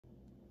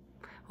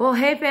Well,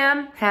 hey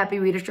fam, happy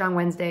WiderSTRONG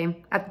Wednesday.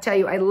 I have to tell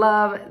you, I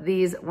love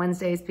these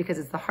Wednesdays because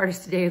it's the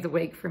hardest day of the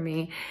week for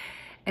me.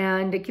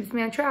 And it keeps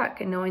me on track,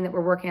 and knowing that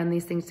we're working on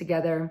these things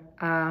together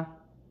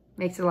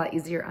makes it a lot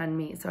easier on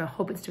me. So I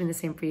hope it's doing the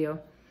same for you.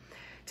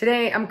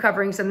 Today, I'm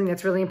covering something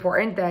that's really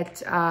important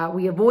that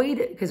we avoid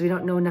because we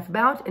don't know enough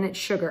about, and it's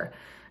sugar.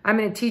 I'm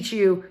gonna teach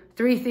you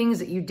 3 things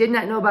that you did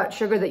not know about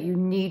sugar that you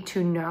need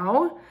to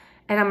know.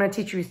 And I'm gonna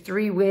teach you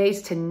 3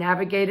 ways to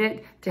navigate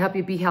it to help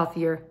you be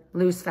healthier,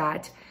 lose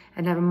fat,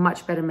 and have a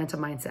much better mental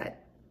mindset.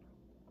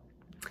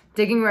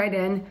 Digging right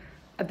in,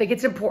 I think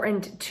it's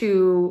important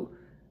to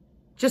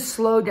just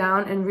slow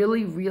down and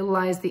really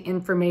realize the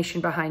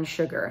information behind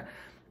sugar.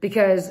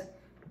 Because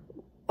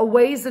a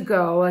ways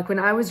ago, like when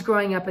I was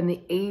growing up in the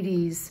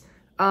 80s,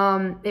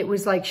 it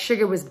was like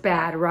sugar was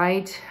bad,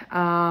 right?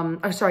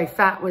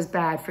 Fat was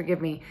bad,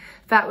 forgive me.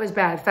 Fat was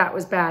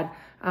bad.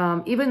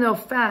 Even though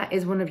fat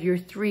is one of your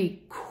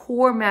 3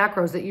 core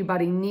macros that your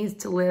body needs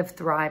to live,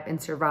 thrive,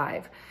 and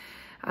survive.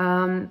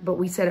 But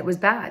we said it was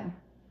bad.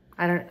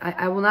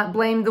 I will not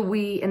blame the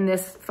we in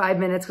this 5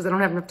 minutes because I don't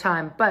have enough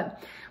time.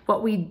 But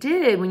what we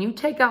did, when you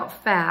take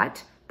out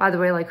fat, by the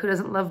way, like who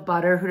doesn't love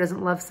butter, who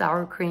doesn't love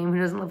sour cream, who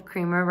doesn't love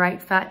creamer,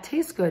 right? Fat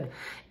tastes good.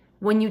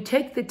 When you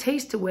take the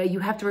taste away,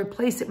 you have to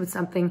replace it with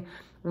something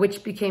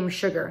which became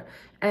sugar.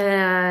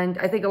 And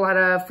I think a lot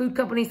of food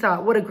companies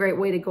thought, what a great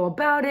way to go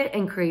about it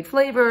and create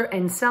flavor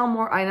and sell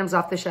more items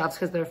off the shelves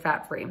because they're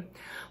fat-free.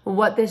 Well,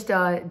 what this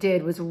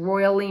did was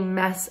royally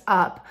mess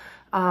up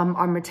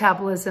our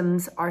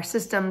metabolisms, our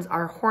systems,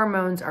 our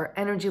hormones, our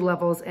energy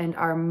levels, and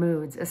our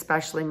moods,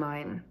 especially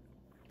mine.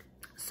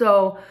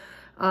 So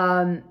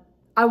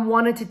I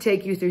wanted to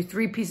take you through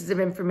 3 pieces of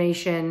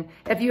information.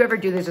 If you ever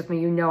do this with me,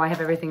 you know I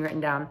have everything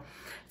written down.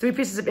 3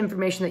 pieces of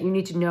information that you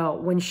need to know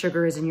when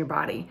sugar is in your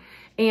body.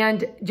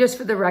 And just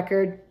for the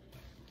record,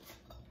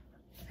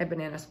 I have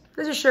bananas.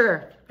 This is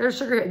sugar. There's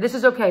sugar here. This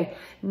is okay.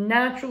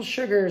 Natural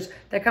sugars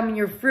that come in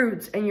your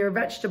fruits and your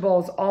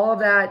vegetables, all of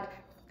that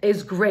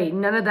is great.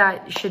 None of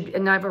that should,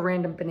 and I have a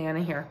random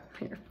banana here.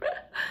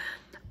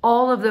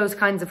 All of those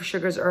kinds of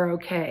sugars are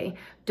okay.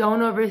 Don't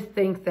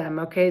overthink them,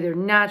 okay? They're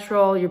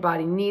natural, your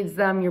body needs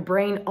them, your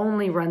brain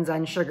only runs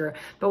on sugar.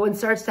 But what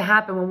starts to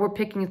happen when we're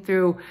picking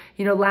through,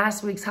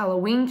 last week's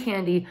Halloween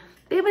candy,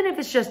 even if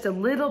it's just a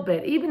little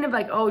bit, even if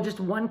like, oh, just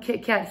 1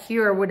 Kit Kat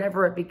here or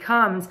whatever it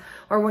becomes,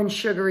 or 1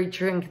 sugary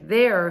drink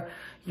there,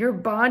 your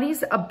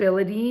body's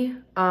ability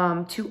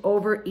to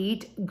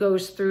overeat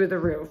goes through the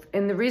roof.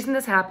 And the reason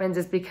this happens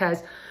is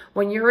because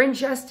when you're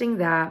ingesting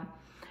that,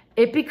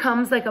 it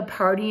becomes like a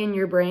party in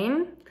your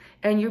brain,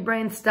 and your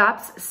brain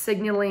stops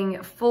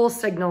signaling full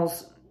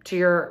signals to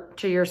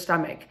your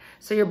stomach.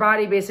 So your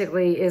body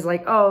basically is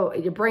like, oh,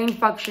 your brain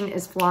function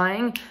is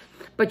flying,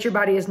 but your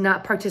body is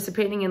not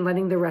participating in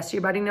letting the rest of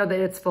your body know that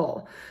it's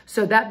full.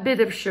 So that bit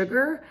of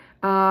sugar,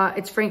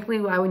 it's frankly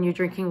why when you're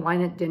drinking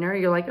wine at dinner,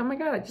 you're like, oh my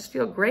God, I just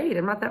feel great.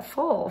 I'm not that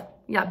full.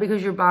 Yeah,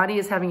 because your body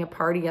is having a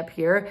party up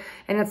here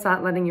and it's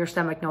not letting your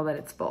stomach know that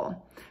it's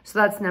full. So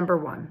that's number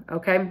 1,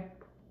 okay?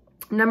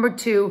 Number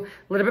 2,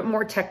 a little bit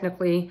more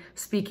technically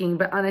speaking,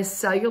 but on a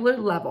cellular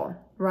level,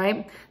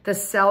 right? The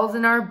cells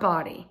in our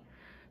body,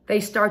 they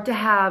start to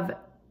have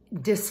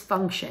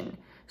dysfunction.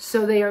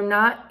 So they are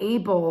not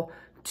able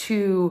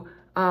to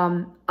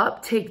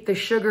uptake the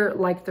sugar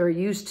like they're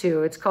used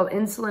to. It's called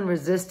insulin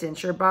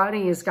resistance. Your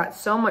body has got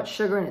so much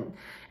sugar in it,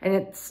 and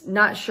it's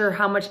not sure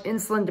how much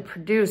insulin to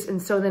produce.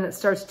 And so then it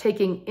starts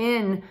taking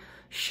in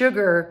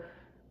sugar,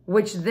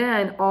 which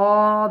then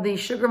all these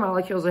sugar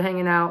molecules are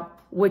hanging out,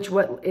 which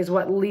is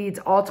what leads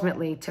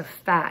ultimately to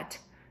fat,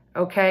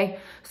 okay?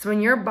 So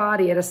when your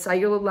body at a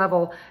cellular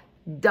level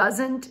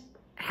doesn't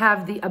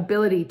have the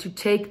ability to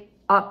take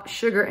up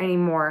sugar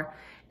anymore,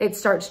 it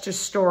starts to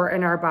store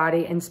in our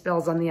body and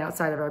spills on the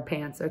outside of our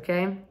pants,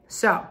 okay?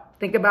 So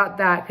think about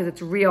that because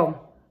it's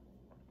real.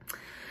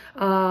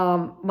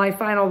 My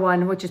final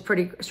one, which is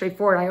pretty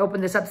straightforward, I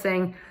opened this up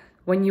saying,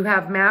 when you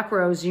have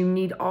macros, you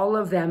need all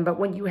of them, but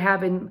when you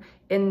have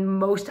in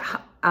most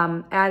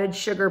added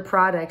sugar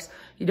products,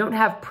 you don't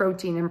have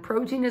protein, and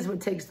protein is what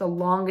takes the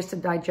longest to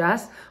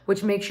digest,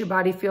 which makes your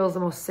body feel the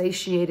most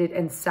satiated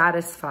and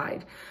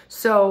satisfied.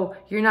 So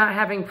you're not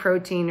having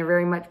protein or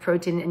very much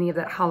protein in any of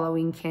that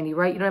Halloween candy,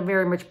 right? You don't have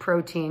very much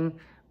protein,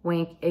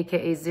 wink,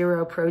 AKA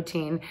 0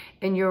 protein,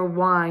 in your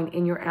wine,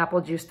 in your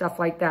apple juice, stuff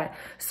like that.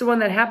 So when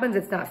that happens,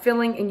 it's not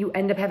filling, and you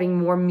end up having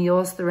more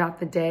meals throughout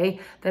the day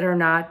that are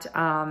not,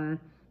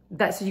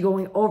 so you're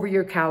going over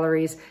your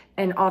calories,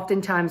 and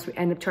oftentimes we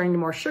end up turning to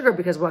more sugar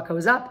because what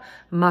goes up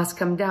must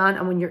come down.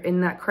 And when you're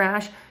in that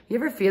crash, you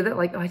ever feel that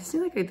like, oh, I just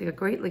need like a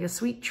great, like a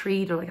sweet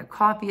treat or like a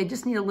coffee. I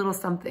just need a little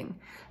something.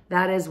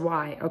 That is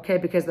why, okay?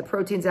 Because the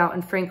protein's out,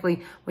 and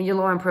frankly, when you're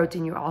low on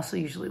protein, you're also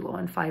usually low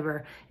on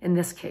fiber in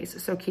this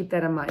case. So keep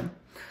that in mind.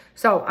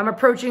 So I'm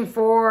approaching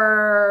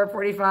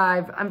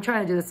 4:45. I'm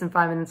trying to do this in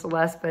 5 minutes or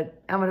less,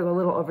 but I'm gonna go a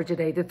little over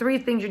today. The 3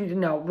 things you need to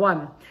know.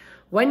 1,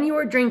 when you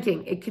are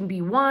drinking, it can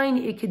be wine,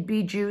 it could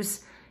be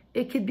juice,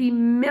 it could be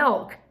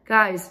milk.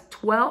 Guys,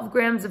 12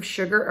 grams of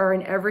sugar are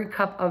in every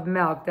cup of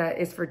milk. That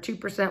is for 2%,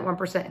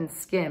 1% in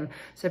skim.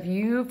 So if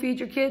you feed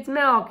your kids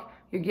milk,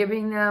 you're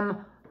giving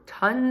them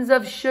tons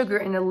of sugar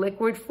in a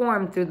liquid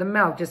form through the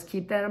milk. Just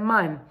keep that in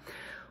mind.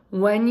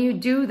 When you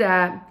do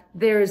that,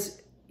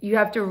 you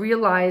have to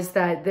realize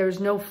that there's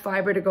no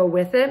fiber to go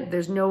with it.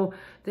 There's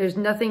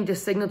nothing to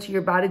signal to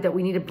your body that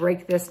we need to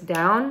break this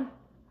down.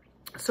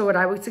 So what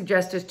I would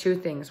suggest is two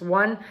things.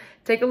 One,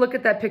 take a look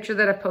at that picture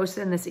that I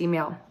posted in this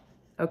email,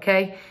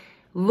 okay?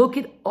 Look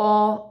at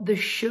all the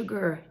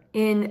sugar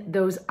in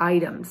those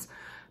items.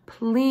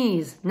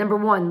 Please, number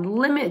one,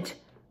 limit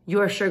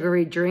your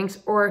sugary drinks,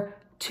 or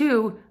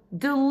two,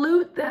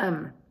 dilute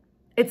them.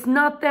 It's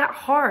not that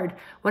hard.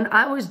 When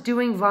I was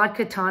doing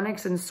vodka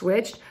tonics and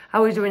switched, I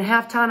was doing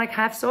half tonic,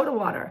 half soda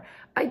water.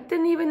 I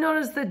didn't even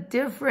notice the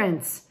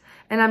difference.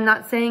 And I'm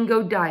not saying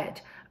go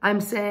diet.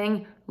 I'm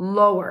saying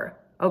lower,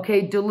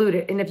 okay? Dilute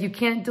it. And if you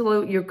can't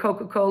dilute your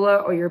Coca-Cola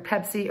or your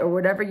Pepsi or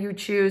whatever you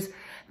choose,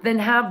 then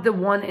have the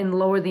one and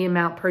lower the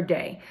amount per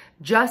day.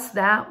 Just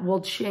that will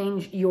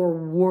change your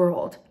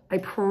world. I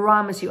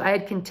promise you. I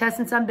had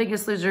contestants on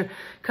Biggest Loser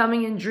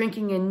coming in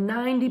drinking in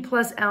 90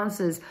 plus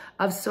ounces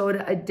of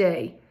soda a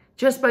day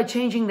just by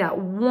changing that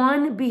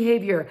one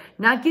behavior,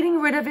 not getting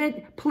rid of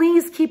it.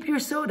 Please keep your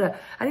soda.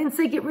 I didn't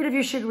say get rid of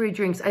your sugary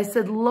drinks. I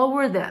said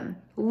lower them,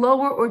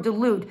 lower or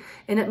dilute.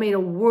 And it made a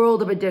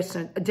world of a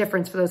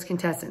difference for those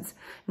contestants.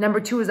 Number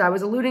two, as I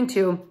was alluding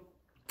to,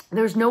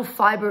 there's no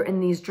fiber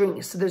in these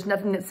drinks. So there's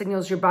nothing that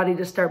signals your body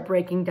to start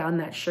breaking down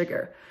that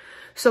sugar.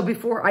 So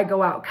before I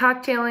go out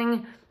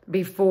cocktailing,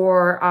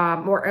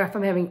 or if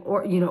I'm having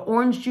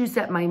orange juice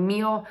at my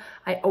meal,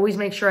 I always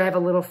make sure I have a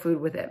little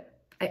food with it.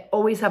 I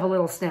always have a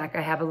little snack.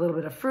 I have a little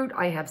bit of fruit.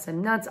 I have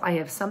some nuts. I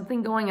have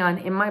something going on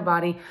in my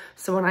body.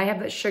 So when I have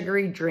that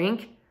sugary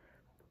drink,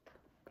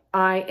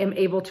 I am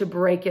able to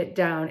break it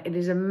down. It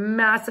is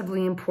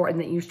massively important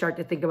that you start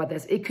to think about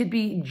this. It could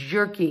be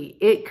jerky.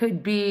 It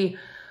could be,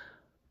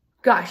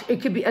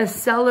 it could be a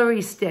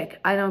celery stick.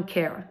 I don't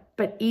care.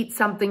 But eat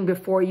something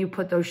before you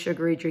put those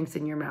sugary drinks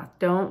in your mouth.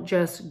 Don't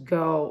just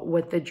go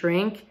with the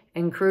drink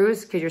and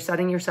cruise, because you're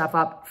setting yourself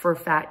up for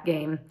fat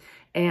gain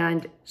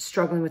and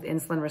struggling with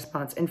insulin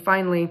response. And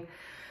finally,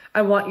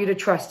 I want you to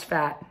trust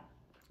fat.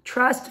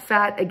 Trust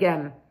fat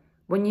again.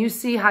 When you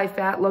see high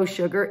fat, low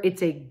sugar,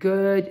 it's a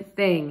good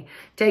thing.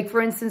 Take,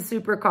 for instance,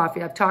 Super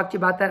Coffee. I've talked to you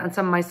about that on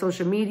some of my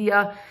social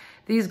media.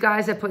 These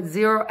guys have put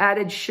 0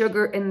 added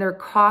sugar in their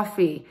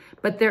coffee,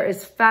 but there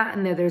is fat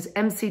in there. There's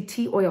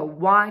MCT oil.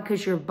 Why?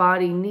 Because your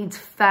body needs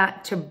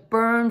fat to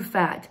burn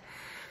fat.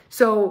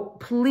 So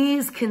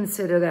please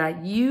consider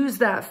that. Use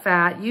that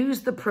fat,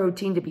 use the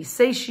protein to be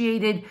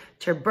satiated,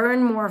 to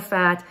burn more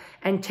fat,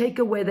 and take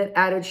away that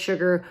added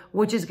sugar,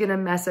 which is gonna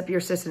mess up your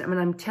system. I mean,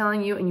 I'm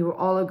telling you, and you will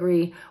all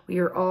agree, we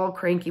are all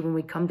cranky when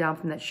we come down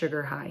from that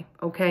sugar high,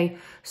 okay?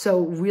 So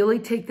really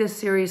take this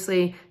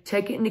seriously,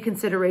 take it into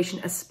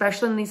consideration,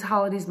 especially in these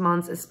holidays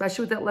months,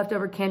 especially with that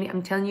leftover candy.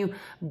 I'm telling you,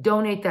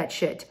 donate that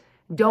shit.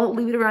 Don't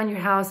leave it around your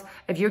house.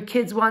 If your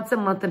kids want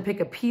some, let them pick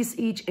a piece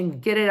each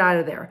and get it out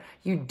of there.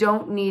 You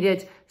don't need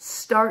it.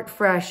 Start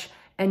fresh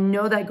and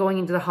know that going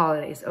into the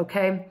holidays,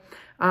 okay?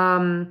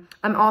 I'm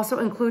also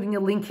including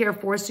a link here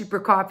for Super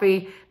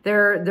Coffee.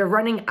 They're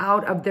running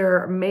out of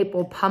their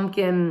maple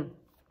pumpkin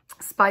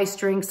spice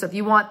drinks. So if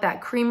you want that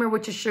creamer,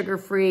 which is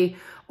sugar-free,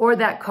 or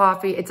that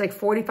coffee, it's like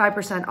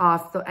 45%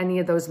 off any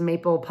of those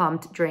maple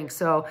pumped drinks.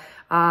 So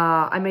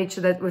I made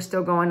sure that was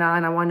still going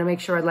on. I wanted to make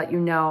sure I'd let you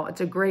know.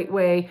 It's a great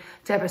way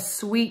to have a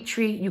sweet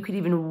treat. You could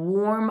even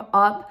warm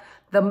up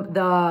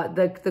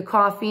the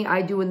coffee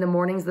I do in the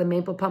mornings, the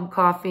maple pump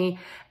coffee.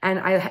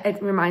 And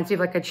it reminds me of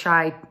like a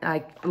chai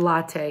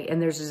latte,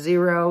 and there's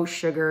 0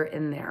 sugar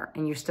in there,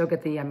 and you still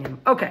get the yum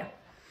yum. Okay.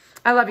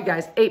 I love you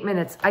guys. 8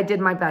 minutes. I did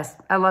my best.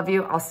 I love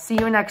you. I'll see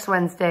you next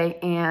Wednesday,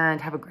 and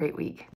have a great week.